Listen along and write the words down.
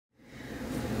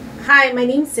Hi, my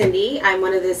name's Cindy. I'm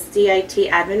one of the CIT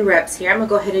admin reps here. I'm going to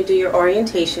go ahead and do your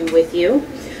orientation with you.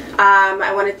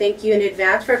 I want to thank you in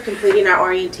advance for completing our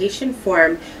orientation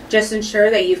form. Just ensure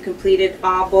that you've completed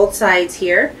both sides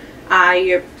here.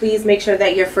 Please make sure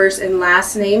that your first and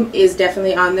last name is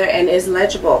definitely on there and is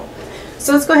legible.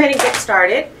 So let's go ahead and get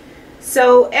started.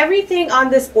 So everything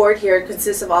on this board here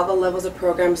consists of all the levels of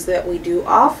programs that we do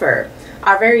offer.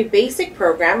 Our very basic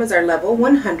program is our level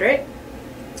 100.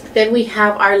 Then we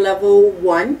have our level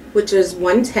 1, which is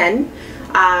 110,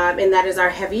 and that is our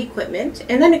heavy equipment.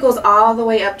 And then it goes all the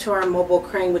way up to our mobile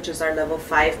crane, which is our level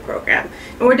 5 program.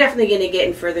 And we're definitely going to get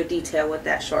in further detail with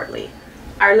that shortly.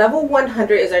 Our level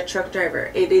 100 is our truck driver.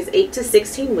 It is 8 to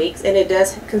 16 weeks, and it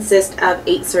does consist of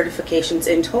 8 certifications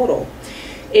in total.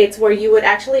 It's where you would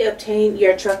actually obtain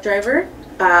your truck driver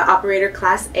operator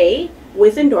class A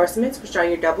with endorsements, which are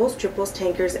your doubles, triples,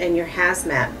 tankers, and your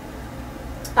hazmat.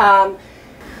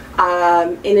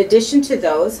 In addition to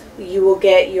those, you will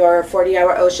get your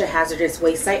 40-hour OSHA hazardous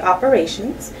waste site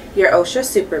operations, your OSHA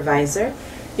supervisor,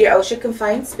 your OSHA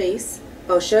confined space,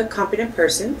 OSHA competent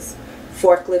persons,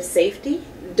 forklift safety,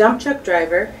 dump truck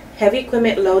driver, heavy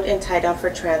equipment load and tie down for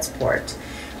transport,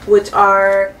 which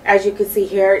are, as you can see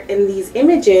here in these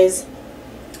images,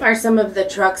 are some of the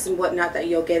trucks and whatnot that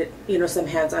you'll get, some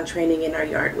hands-on training in our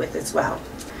yard with as well.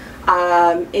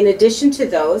 In addition to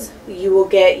those, you will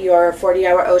get your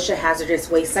 40-hour OSHA hazardous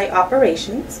waste site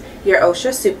operations, your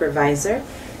OSHA supervisor,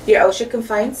 your OSHA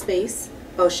confined space,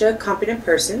 OSHA competent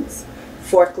persons,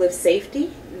 forklift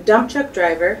safety, dump truck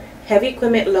driver, heavy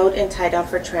equipment load and tie down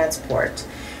for transport,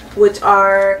 which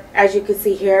are, as you can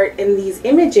see here in these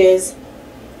images,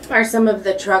 are some of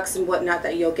the trucks and whatnot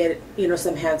that you'll get,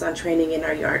 some hands-on training in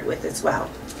our yard with as well.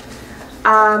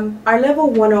 Our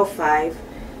level 105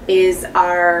 is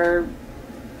our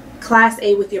class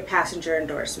A with your passenger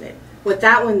endorsement. With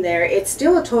that one there, it's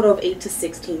still a total of 8 to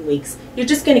 16 weeks. You're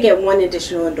just going to get one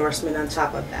additional endorsement on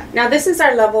top of that. Now this is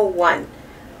our level 1.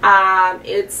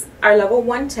 It's our level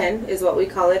 110 is what we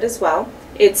call it as well.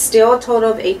 It's still a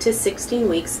total of 8 to 16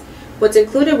 weeks. What's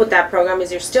included with that program is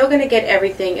you're still going to get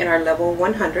everything in our level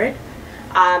 100.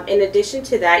 In addition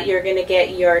to that, you're going to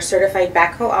get your certified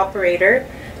backhoe operator,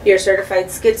 your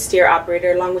certified skid steer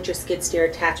operator, along with your skid steer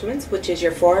attachments, which is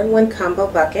your 4-in-1 combo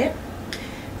bucket,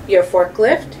 your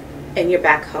forklift, and your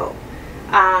backhoe.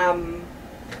 And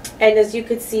as you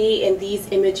could see in these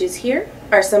images here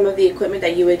are some of the equipment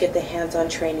that you would get the hands-on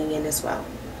training in as well.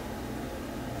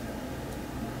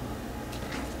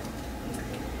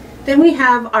 Then we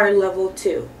have our level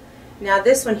 2. Now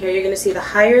this one here, you're going to see the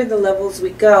higher the levels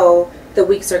we go, the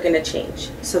weeks are going to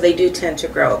change. So they do tend to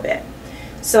grow a bit.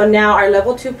 So now our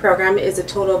level 2 program is a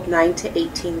total of 9 to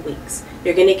 18 weeks.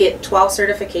 You're going to get 12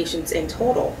 certifications in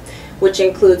total, which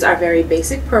includes our very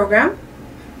basic program,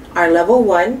 our level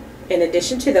 1. In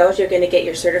addition to those, you're going to get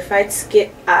your certified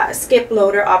skip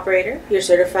loader operator, your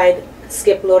certified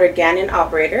skip loader Gannon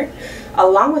operator.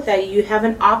 Along with that, you have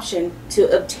an option to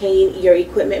obtain your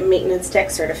equipment maintenance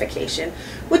tech certification,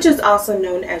 which is also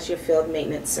known as your field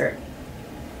maintenance cert.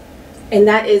 And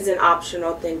that is an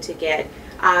optional thing to get.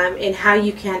 And how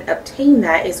you can obtain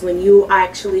that is when you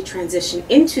actually transition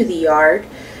into the yard,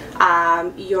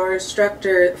 your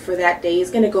instructor for that day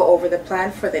is going to go over the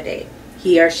plan for the day.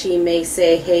 He or she may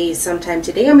say, hey, sometime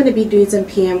today I'm going to be doing some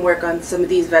PM work on some of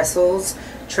these vessels,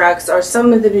 trucks, or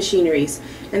some of the machineries,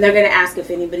 and they're going to ask if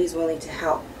anybody's willing to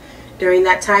help. During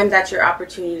that time, that's your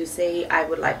opportunity to say, I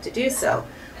would like to do so.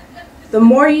 The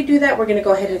more you do that, we're going to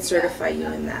go ahead and certify you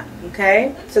in that,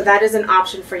 okay? So that is an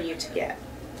option for you to get.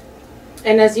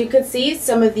 And as you can see,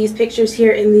 some of these pictures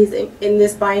here in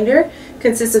this binder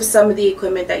consist of some of the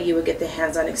equipment that you would get the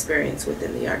hands-on experience with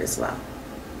in the yard as well.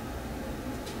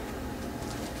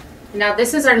 Now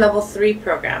this is our level 3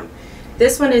 program.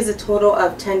 This one is a total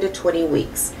of 10 to 20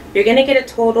 weeks. You're going to get a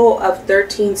total of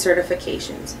 13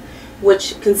 certifications,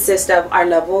 which consist of our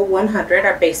level 100,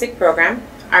 our basic program,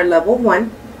 our level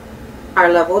 1, our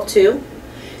level 2.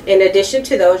 In addition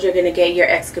to those, you're going to get your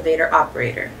excavator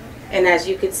operator. And as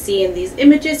you can see in these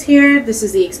images here, this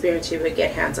is the experience you would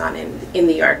get hands-on in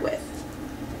the yard with.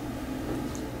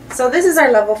 So this is our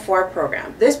level 4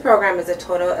 program. This program is a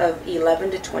total of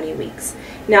 11 to 20 weeks.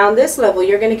 Now on this level,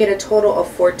 you're going to get a total of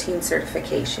 14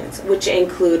 certifications, which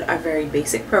include our very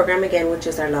basic program again, which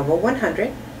is our level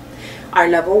 100, our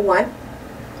level 1,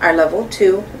 our level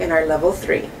 2, and our level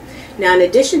 3. Now in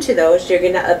addition to those, you're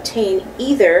going to obtain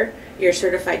either your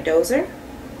certified dozer,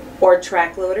 or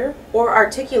track loader, or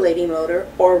articulating loader,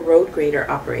 or road grader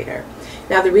operator.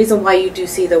 Now the reason why you do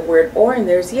see the word "or" in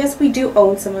there is, yes, we do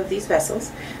own some of these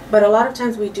vessels, but a lot of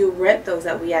times we do rent those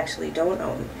that we actually don't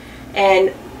own.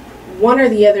 And one or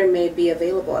the other may be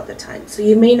available at the time. So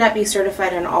you may not be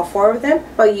certified on all 4 of them,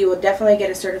 but you will definitely get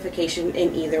a certification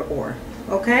in either or.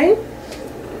 Okay?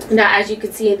 Now, as you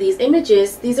can see in these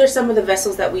images, these are some of the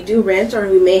vessels that we do rent or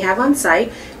we may have on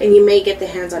site, and you may get the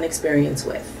hands-on experience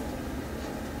with.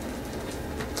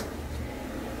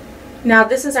 Now,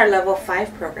 this is our level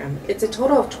 5 program. It's a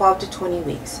total of 12 to 20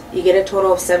 weeks. You get a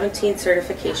total of 17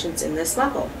 certifications in this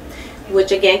level,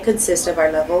 which again consists of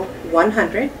our level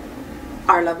 100,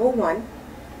 our level 1,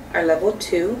 our level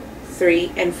 2,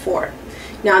 3, and 4.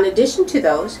 Now, in addition to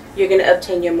those, you're going to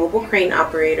obtain your mobile crane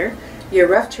operator, your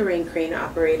rough terrain crane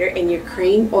operator, and your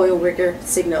crane oil rigger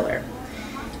signaler.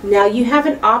 Now, you have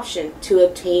an option to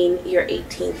obtain your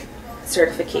 18th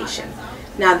certification.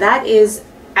 Now, that is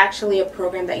actually a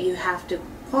program that you have to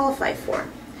qualify for.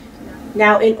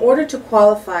 Now, in order to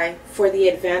qualify for the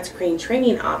advanced crane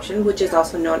training option, which is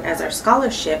also known as our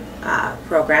scholarship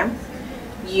program,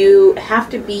 you have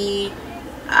to be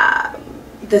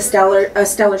a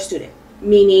stellar student,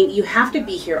 meaning you have to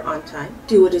be here on time,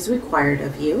 do what is required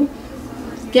of you,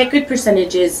 get good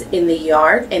percentages in the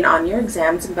yard and on your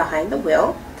exams and behind the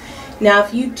wheel. Now,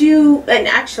 if you do, and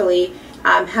actually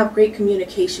have great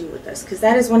communication with us, because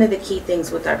that is one of the key things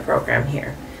with our program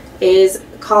here, is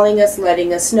calling us,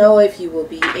 letting us know if you will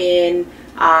be in,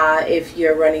 if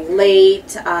you're running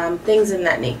late, things in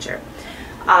that nature.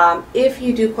 If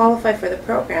you do qualify for the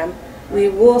program, we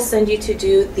will send you to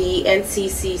do the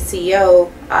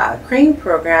NCCCO crane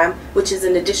program, which is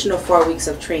an additional 4 weeks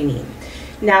of training.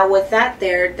 Now, with that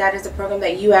there, that is a program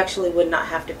that you actually would not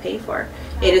have to pay for.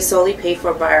 It is solely paid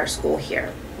for by our school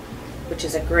here, which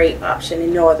is a great option,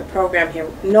 and no other program here,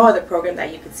 no other program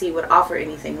that you could see would offer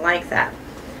anything like that.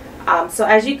 So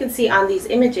as you can see on these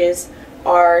images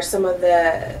are some of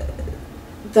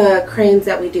the cranes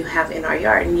that we do have in our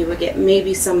yard, and you would get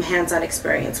maybe some hands-on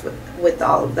experience with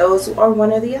all of those, or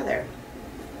one or the other.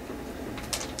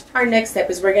 Our next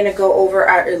step is we're going to go over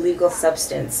our illegal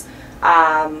substance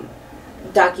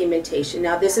documentation.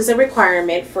 Now, this is a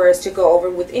requirement for us to go over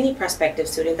with any prospective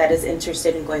student that is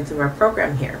interested in going through our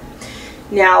program here.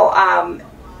 Now,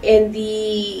 in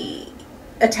the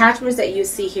attachments that you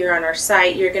see here on our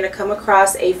site, you're going to come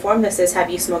across a form that says, have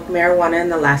you smoked marijuana in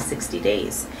the last 60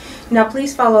 days? Now,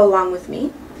 please follow along with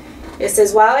me. It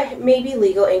says, while it may be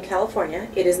legal in California,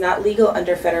 it is not legal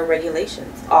under federal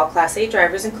regulations. All Class A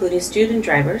drivers, including student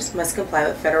drivers, must comply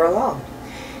with federal law.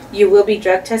 You will be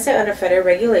drug tested under federal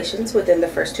regulations within the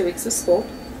first 2 weeks of school.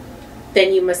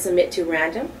 Then you must submit to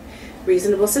random,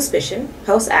 reasonable suspicion,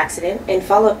 post-accident, and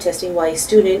follow-up testing while a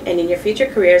student and in your future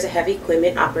career as a heavy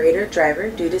equipment operator driver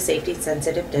due to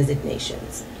safety-sensitive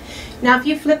designations. Now, if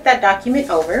you flip that document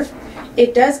over,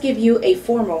 it does give you a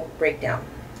formal breakdown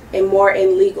and more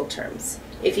in legal terms.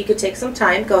 If you could take some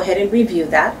time, go ahead and review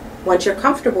that. Once you're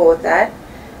comfortable with that,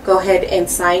 go ahead and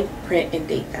sign, print, and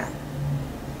date that.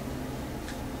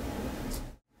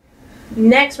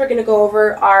 Next, we're going to go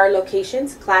over our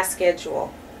locations, class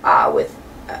schedule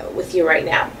with you right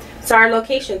now. So our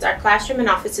locations, our classroom and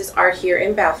offices are here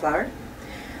in Bellflower.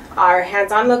 Our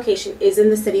hands-on location is in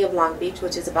the city of Long Beach,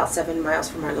 which is about 7 miles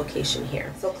from our location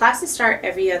here. So classes start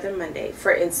every other Monday.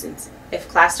 For instance, if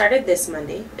class started this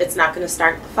Monday, it's not going to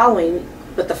start the following,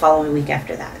 but the following week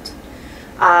after that.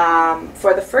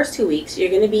 For the first 2 weeks, you're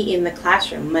going to be in the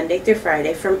classroom Monday through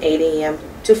Friday from 8 a.m.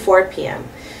 to 4 p.m.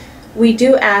 We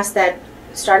do ask that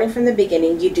starting from the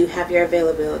beginning, you do have your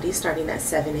availability starting at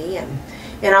 7 a.m.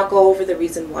 And I'll go over the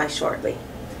reason why shortly.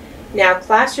 Now,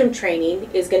 classroom training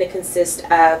is going to consist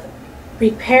of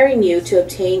preparing you to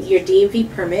obtain your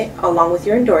DMV permit along with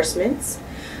your endorsements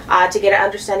to get an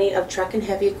understanding of truck and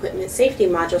heavy equipment safety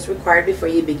modules required before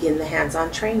you begin the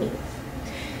hands-on training.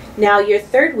 Now, your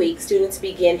third week, students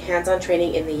begin hands-on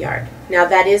training in the yard. Now,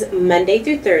 that is Monday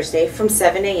through Thursday from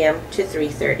 7 a.m. to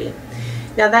 3:30.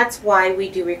 Now, that's why we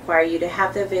do require you to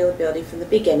have the availability from the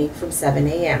beginning from 7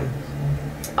 a.m.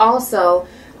 Also,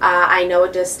 I know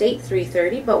it does state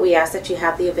 3:30, but we ask that you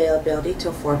have the availability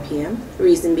till 4 p.m. The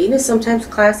reason being is sometimes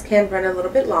class can run a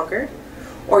little bit longer,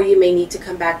 or you may need to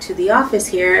come back to the office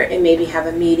here and maybe have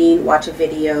a meeting, watch a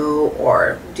video,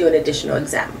 or do an additional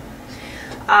exam.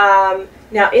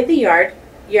 Now, in the yard,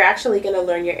 you're actually going to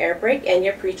learn your air brake and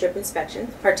your pre-trip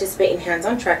inspections, participate in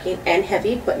hands-on trucking and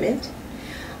heavy equipment.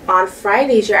 On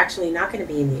Fridays, you're actually not going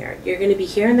to be in the yard. You're going to be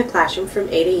here in the classroom from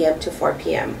 8 a.m. to 4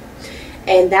 p.m.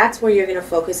 And that's where you're going to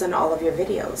focus on all of your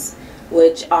videos,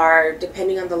 which are,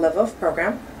 depending on the level of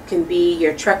program, can be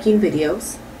your trucking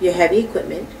videos, your heavy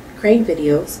equipment, crane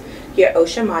videos, your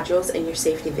OSHA modules, and your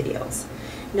safety videos.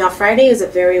 Now, Friday is a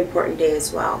very important day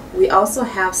as well. We also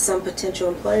have some potential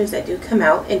employers that do come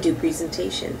out and do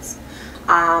presentations.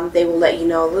 They will let you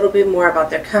know a little bit more about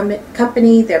their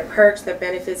company, their perks, their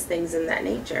benefits, things in that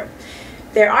nature.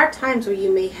 There are times where you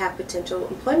may have potential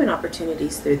employment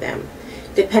opportunities through them,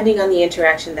 depending on the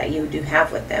interaction that you do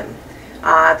have with them.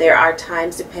 There are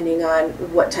times, depending on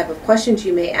what type of questions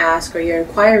you may ask or your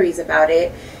inquiries about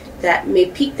it, that may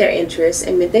pique their interest,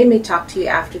 and they may talk to you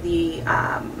after the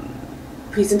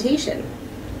presentation.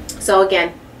 So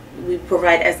again, we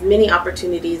provide as many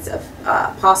opportunities of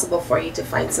possible for you to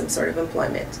find some sort of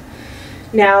employment.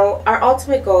 Now, our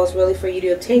ultimate goal is really for you to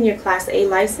obtain your Class A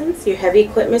license, your heavy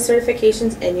equipment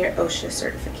certifications, and your OSHA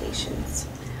certifications.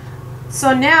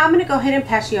 So now I'm going to go ahead and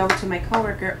pass you over to my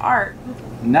coworker, Art.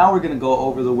 Now we're going to go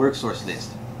over the WorkSource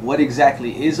list. What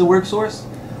exactly is a WorkSource?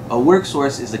 A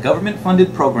WorkSource is a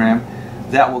government-funded program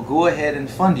that will go ahead and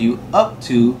fund you up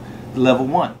to level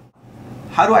 1.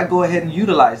 How do I go ahead and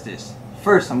utilize this?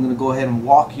 First, I'm going to go ahead and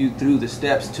walk you through the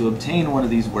steps to obtain one of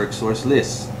these WorkSource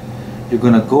lists. You're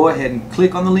going to go ahead and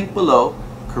click on the link below,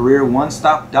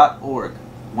 careeronestop.org.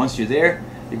 Once you're there,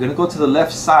 you're going to go to the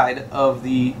left side of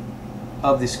the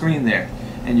screen there,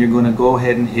 and you're going to go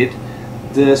ahead and hit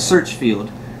the search field.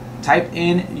 Type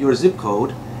in your zip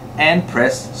code and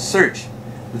press search.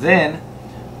 Then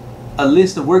a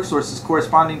list of WorkSources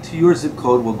corresponding to your zip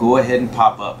code will go ahead and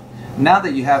pop up. Now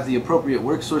that you have the appropriate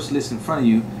WorkSource list in front of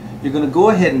you, you're going to go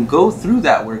ahead and go through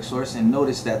that WorkSource and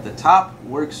notice that the top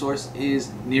WorkSource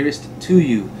is nearest to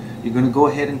you. You're going to go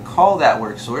ahead and call that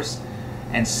WorkSource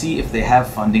and see if they have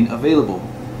funding available.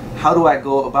 How do I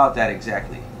go about that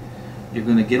exactly? You're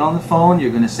going to get on the phone, you're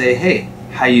going to say, "Hey,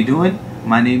 how you doing?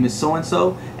 My name is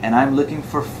so-and-so, and I'm looking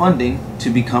for funding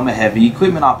to become a heavy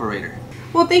equipment operator."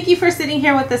 Well, thank you for sitting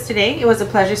here with us today. It was a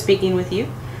pleasure speaking with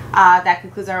you. That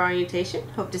concludes our orientation.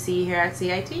 Hope to see you here at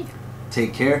CIT.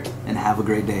 Take care and have a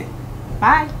great day.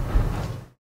 Bye.